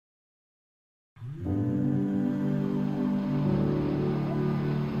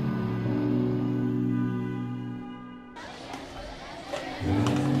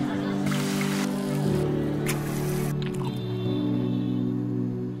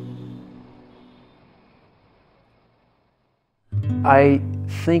I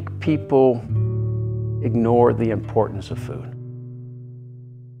think people ignore the importance of food.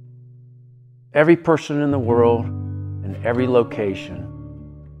 Every person in the world, in every location,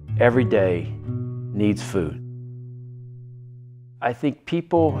 every day needs food. I think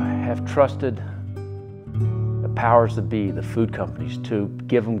people have trusted the powers that be, the food companies, to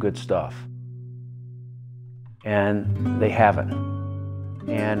give them good stuff. And they haven't.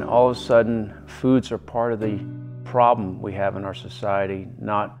 And all of a sudden, foods are part of the problem we have in our society,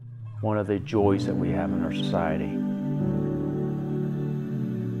 not one of the joys that we have in our society.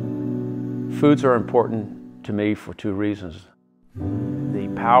 Foods are important to me for two reasons.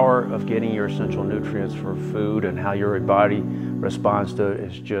 The power of getting your essential nutrients for food and how your body responds to it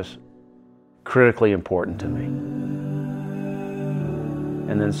is just critically important to me.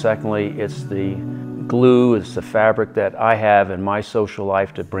 And then secondly, it's the glue, it's the fabric that I have in my social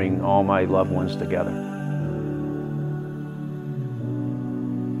life to bring all my loved ones together.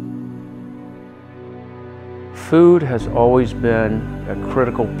 Food has always been a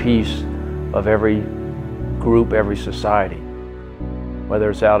critical piece of every group, every society, whether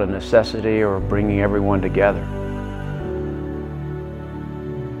it's out of necessity or bringing everyone together.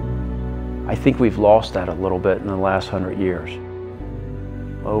 I think we've lost that a little bit in the last 100 years.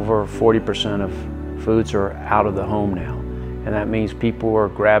 Over 40% of foods are out of the home now, and that means people are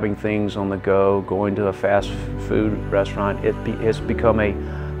grabbing things on the go, going to a fast food restaurant. It's become a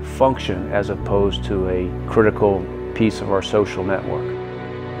function as opposed to a critical piece of our social network.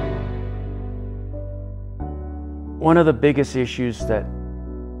 One of the biggest issues that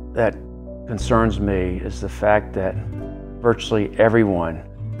concerns me is the fact that virtually everyone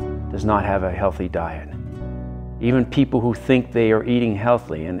does not have a healthy diet. Even people who think they are eating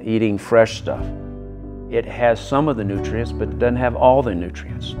healthy and eating fresh stuff, it has some of the nutrients, but it doesn't have all the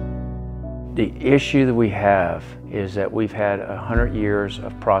nutrients. The issue that we have is that we've had 100 years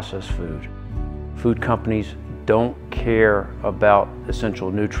of processed food. Food companies don't care about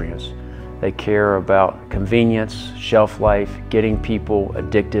essential nutrients. They care about convenience, shelf life, getting people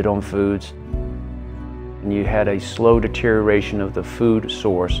addicted on foods. And you had a slow deterioration of the food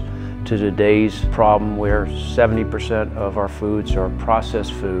source to today's problem where 70% of our foods are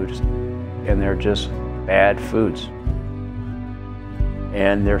processed foods and they're just bad foods.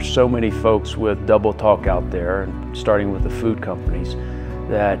 And there's so many folks with double talk out there, starting with the food companies,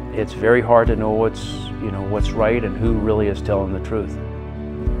 that it's very hard to know what's right and who really is telling the truth.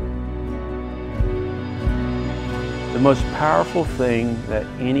 The most powerful thing that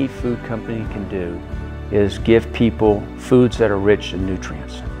any food company can do is give people foods that are rich in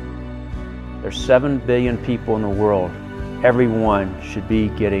nutrients. There's 7 billion people in the world. Everyone should be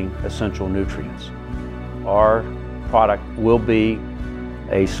getting essential nutrients. Our product will be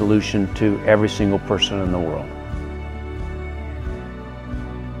a solution to every single person in the world.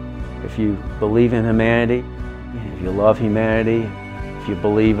 If you believe in humanity, if you love humanity, if you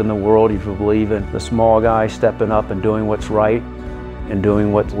believe in the world, if you believe in the small guy stepping up and doing what's right and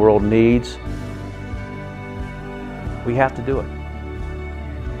doing what the world needs, we have to do it.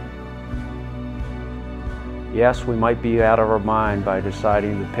 Yes, we might be out of our mind by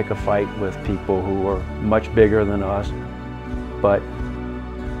deciding to pick a fight with people who are much bigger than us, but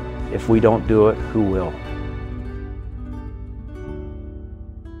if we don't do it, who will?